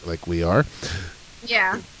it like we are.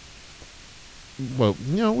 Yeah. Well,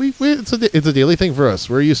 you know, it's a daily thing for us.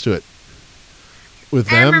 We're used to it. With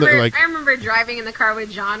them, I remember driving in the car with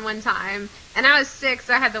John one time, and I was sick,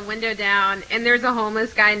 so I had the window down, and there's a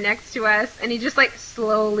homeless guy next to us, and he just like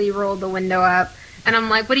slowly rolled the window up, and I'm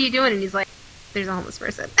like, "What are you doing?" And he's like, "There's a homeless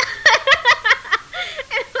person."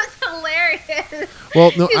 It was hilarious.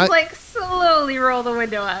 Well, no, he's like slowly roll the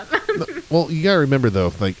window up. No, well, you gotta remember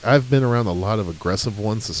though, like I've been around a lot of aggressive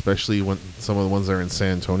ones, especially when some of the ones that are in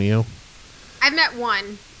San Antonio. I've met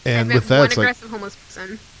one. And with that, it's like homeless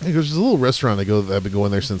person. There's a little restaurant I've been going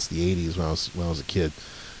there since the '80s when I was a kid.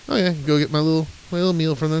 Oh yeah, go get my little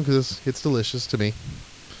meal from them because it's delicious to me.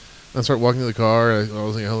 I start walking to the car. I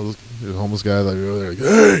was like, oh, there's a homeless guy like,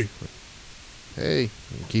 hey, hey,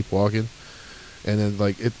 and keep walking, and then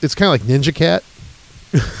like it's kind of like Ninja Cat.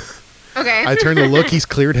 Okay. I turn to look. He's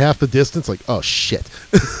cleared half the distance. Like, oh shit.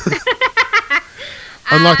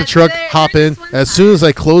 Unlock the truck, hop in. As soon as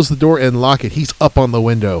I close the door and lock it, he's up on the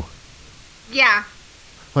window. Yeah.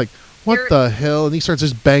 Like, what the hell? And he starts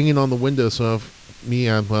just banging on the window. So if me,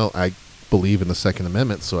 I believe in the Second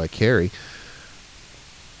Amendment, so I carry.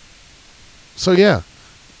 So yeah.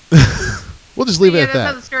 We'll just leave it at that.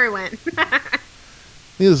 That's how the story went.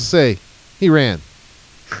 Needless to say, he ran.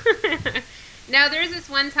 Now, there's this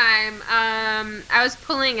one time I was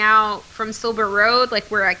pulling out from Silver Road, like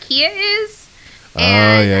where IKEA is.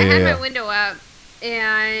 And I had my window up,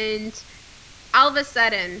 and all of a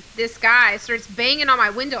sudden, this guy starts banging on my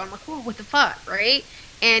window. I'm like, whoa, what the fuck, right?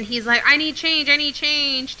 And he's like, I need change.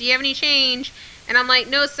 Do you have any change? And I'm like,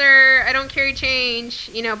 no, sir, I don't carry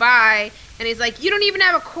change. Bye. And he's like, you don't even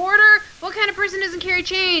have a quarter? What kind of person doesn't carry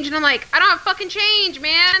change? And I'm like, I don't have fucking change,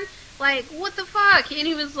 man. Like, what the fuck? And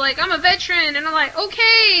he was like, I'm a veteran. And I'm like,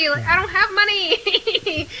 okay, like, I don't have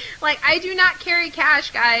money. Like, I do not carry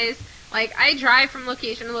cash, guys. Like, I drive from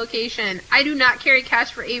location to location. I do not carry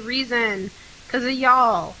cash for a reason. Because of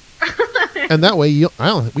y'all. And that way, we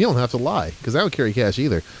don't have to lie. Because I don't carry cash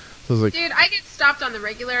either. So it's like, dude, I get stopped on the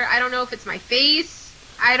regular. I don't know if it's my face.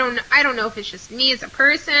 I don't know if it's just me as a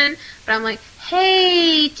person. But I'm like,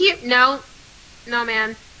 hey, do you... No,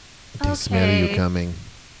 man. They smell you coming.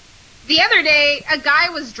 The other day, a guy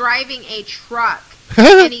was driving a truck.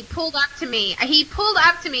 And he pulled up to me.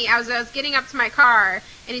 As I was getting up to my car.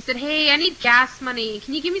 And he said, hey, I need gas money.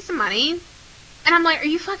 Can you give me some money? And I'm like, are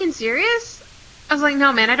you fucking serious? I was like,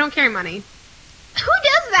 no, man, I don't carry money. Who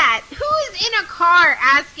does that? Who is in a car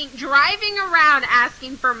driving around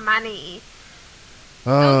asking for money?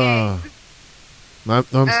 Okay. I'm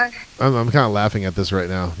kind of laughing at this right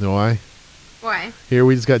now. Know why? Why? Here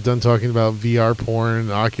we just got done talking about VR porn,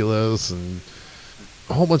 Oculus, and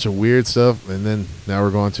a whole bunch of weird stuff, and then now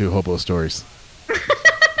we're going to hobo stories.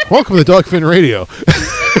 Welcome to Dogfin Radio.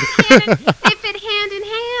 They fit hand in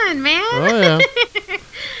hand, man. Oh,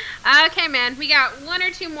 yeah. Okay, man. We got one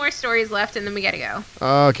or two more stories left, and then we got to go.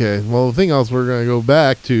 Okay. Well, the thing else, we're going to go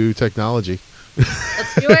back to technology.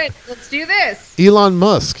 Let's do it. Let's do this. Elon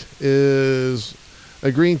Musk is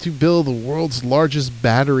agreeing to build the world's largest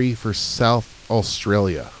battery for South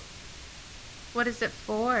Australia. What is it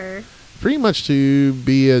for? Pretty much to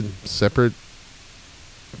be a separate,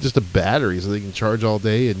 just a battery, so they can charge all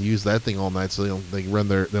day and use that thing all night, so they don't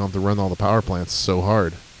have to run all the power plants so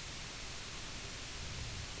hard.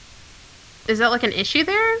 Is that like an issue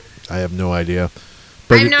there? I have no idea,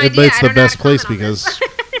 but I have no but idea. it's I the don't know how best to place comment on this.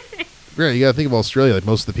 because yeah, you got to think of Australia. Like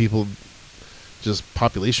most of the people, just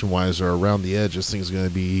population wise, are around the edge. This thing's going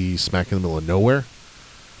to be smack in the middle of nowhere,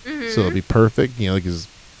 so it'll be perfect. Because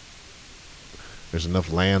there's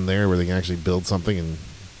enough land there where they can actually build something, and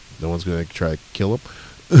no one's going to try to kill them.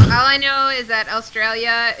 All I know is that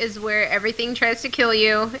Australia is where everything tries to kill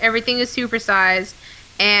you. Everything is supersized,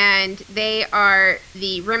 and they are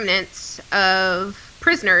the remnants of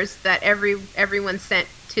prisoners that everyone sent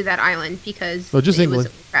to that island because just it England.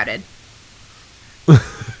 was crowded.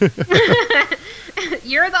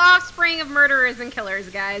 You're the offspring of murderers and killers,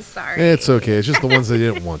 guys. Sorry. It's okay. It's just the ones they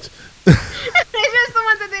didn't want. It's just the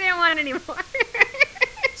ones that they didn't want anymore.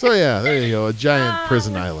 So yeah, there you go. A giant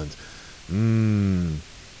prison island. Can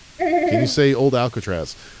you say old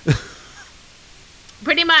Alcatraz?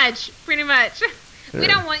 Pretty much. We Yeah.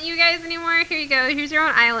 don't want you guys anymore. Here you go. Here's your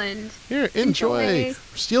own island. Here, enjoy.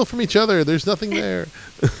 Steal from each other. There's nothing there.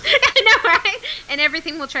 I know, right? And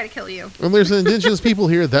everything will try to kill you. And there's indigenous people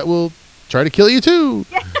here that will try to kill you too.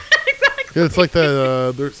 Yeah, exactly. It's like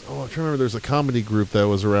that. I'm trying to remember. There's a comedy group that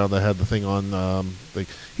was around that had the thing on. Like,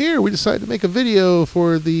 here we decided to make a video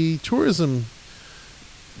for the tourism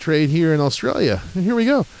trade here in Australia. And here we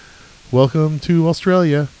go. Welcome to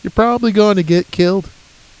Australia. You're probably going to get killed.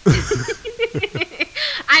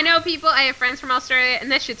 I know people. I have friends from Australia, and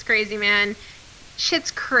that shit's crazy, man. Shit's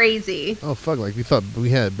crazy. Oh fuck! Like we thought we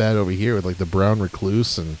had it bad over here with like the brown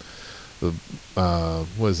recluse and the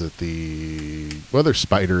what is it? What other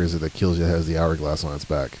spider is it that kills you? That has the hourglass on its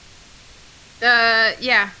back.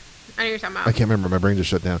 Yeah. I know what you're talking about. I can't remember. My brain just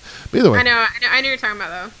shut down. But either way, I know what you're talking about,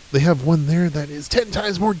 though. they have one there that is 10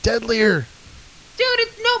 times more deadlier. Dude,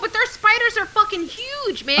 no, but their spiders are fucking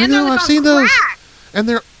huge, man. I know. They're like I've on seen those. crack. And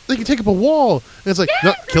they can take up a wall. And it's like, Yes,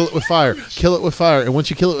 no, kill they're it with fire. huge. Kill it with fire. And once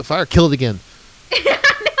you kill it with fire, kill it again. No.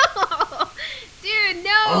 Dude,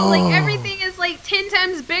 no. Oh. Like, everything is, like, 10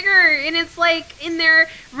 times bigger, and it's, like, and they're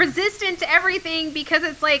resistant to everything because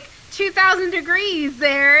it's, like, 2,000 degrees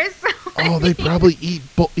there. So, Oh, they probably eat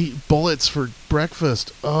bullets for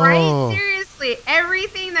breakfast. Oh. Right? Seriously.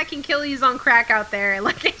 Everything that can kill you is on crack out there.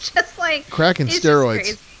 Like, it's just, like... Crack and it's just steroids.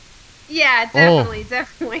 crazy. Yeah, definitely.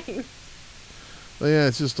 But yeah,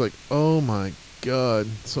 it's just like, oh my god,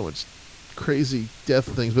 so much crazy death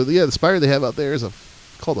things. But yeah, the spider they have out there is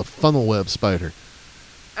called a funnel web spider.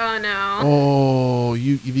 Oh, no. Oh,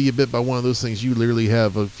 if you get bit by one of those things, you literally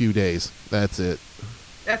have a few days. That's it.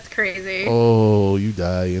 That's crazy. Oh, you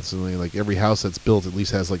die instantly. Like every house that's built at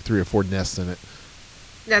least has like 3 or 4 nests in it.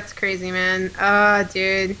 That's crazy, man. Oh,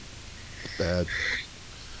 dude. Bad.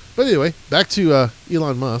 But anyway, back to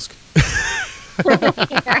Elon Musk.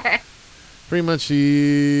 Pretty much,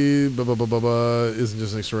 he isn't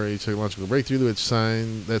just an extraordinary technological breakthrough that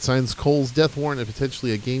signs Cole's death warrant and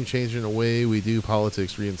potentially a game changer in a way we do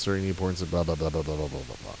politics, reinserting the importance of blah blah blah blah blah blah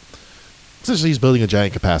blah blah. Essentially, he's building a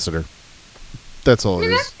giant capacitor. That's all I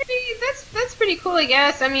mean, it is. that's pretty cool, I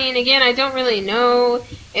guess. I mean, again, I don't really know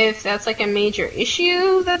if that's like a major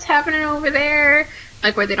issue that's happening over there,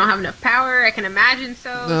 like where they don't have enough power. I can imagine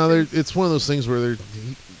so. No, it's one of those things where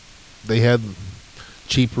they had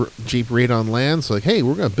cheap rate on land. So like, hey,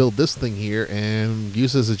 we're going to build this thing here and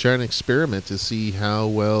use it as a giant experiment to see how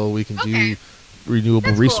well we can do renewable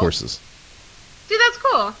That's resources. Cool. Dude, that's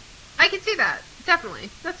cool. I can see that. Definitely.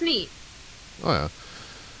 That's neat. Oh yeah,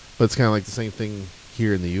 but it's kind of like the same thing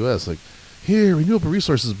here in the U.S. Like, here, renewable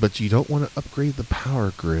resources, but you don't want to upgrade the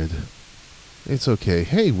power grid. It's okay.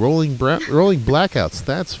 Hey, rolling blackouts.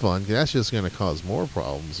 That's fun. That's just going to cause more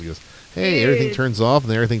problems. Because, hey, everything turns off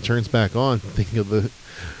and then everything turns back on. Thinking of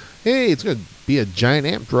hey, it's going to be a giant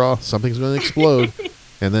amp draw. Something's going to explode.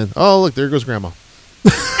 And then, oh, look, there goes Grandma.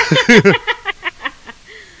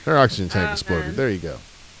 Her oxygen tank exploded. Man. There you go.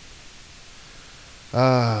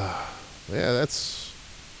 Yeah, that's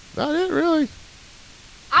about it, really.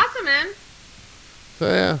 Awesome, man. So,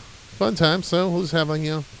 yeah, fun time. So, we'll just have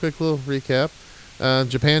a quick little recap.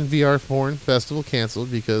 Japan VR Porn Festival canceled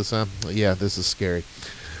because, yeah, this is scary.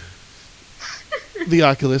 The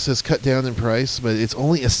Oculus has cut down in price, but it's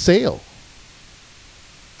only a sale.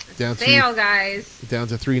 Guys. Down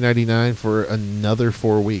to $399 for another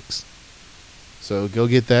 4 weeks. So go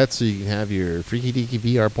get that so you can have your freaky deaky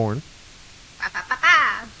VR porn.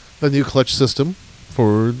 The new clutch system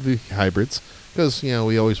for the hybrids, because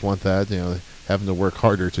we always want that. Having to work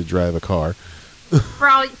harder to drive a car. For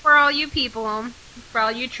all you people, for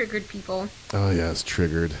all you triggered people. Oh yeah, it's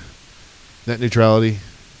triggered. Net neutrality.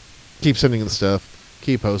 Keep sending the stuff.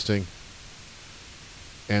 Keep posting.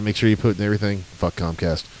 And make sure you put in everything. Fuck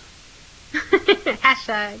Comcast.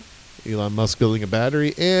 Hashtag. Elon Musk building a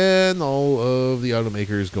battery, and all of the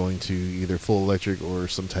automakers going to either full electric or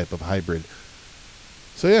some type of hybrid.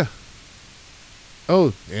 So yeah.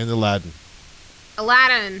 Oh, and Aladdin.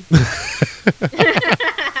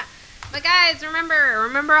 But guys,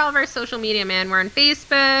 remember all of our social media, man. We're on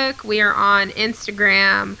Facebook, we are on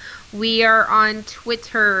Instagram, we are on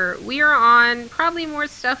Twitter, we are on probably more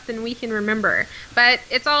stuff than we can remember. But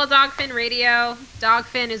it's all Dogfin Radio.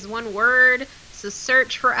 Dogfin is one word. So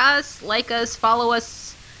search for us, like us, follow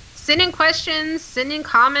us, send in questions, send in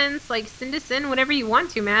comments, like send us in whatever you want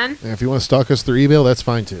to, man. And if you want to stalk us through email, that's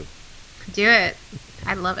fine too. Do it.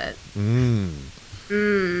 I love it.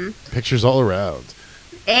 Pictures all around.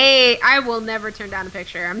 Hey, I will never turn down a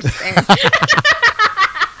picture. I'm just saying.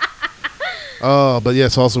 Oh, but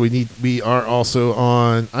yes, also we are also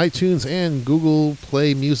on iTunes and Google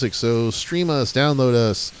Play Music. So stream us, download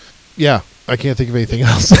us. Yeah, I can't think of anything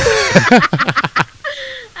else.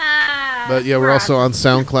 But yeah, we're also on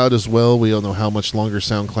SoundCloud as well. We don't know how much longer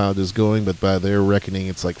SoundCloud is going, but by their reckoning,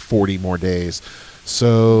 it's like 40 more days.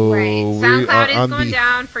 So right. SoundCloud is on going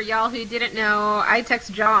down. For y'all who didn't know, I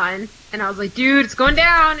texted John and I was like, "Dude, it's going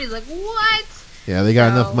down." He's like, "What?" Yeah, they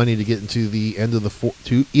got enough money to get into the end of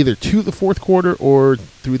the either to the fourth quarter or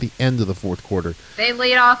through the end of the fourth quarter. They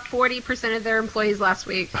laid off 40% of their employees last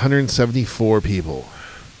week. 174 people.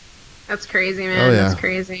 That's crazy, man. Oh, yeah. That's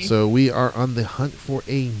crazy. So we are on the hunt for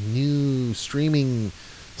a new streaming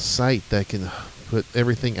site that can put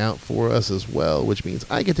everything out for us as well, which means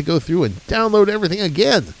I get to go through and download everything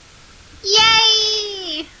again.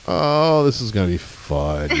 Yay! Oh, this is going to be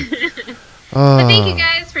fun. But thank you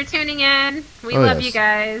guys for tuning in. We love you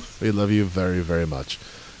guys. We love you very, very much.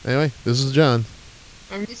 Anyway, this is John.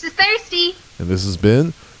 And this is Thirsty. And this has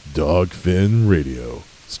been Dogfin Radio.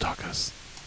 Stalk us.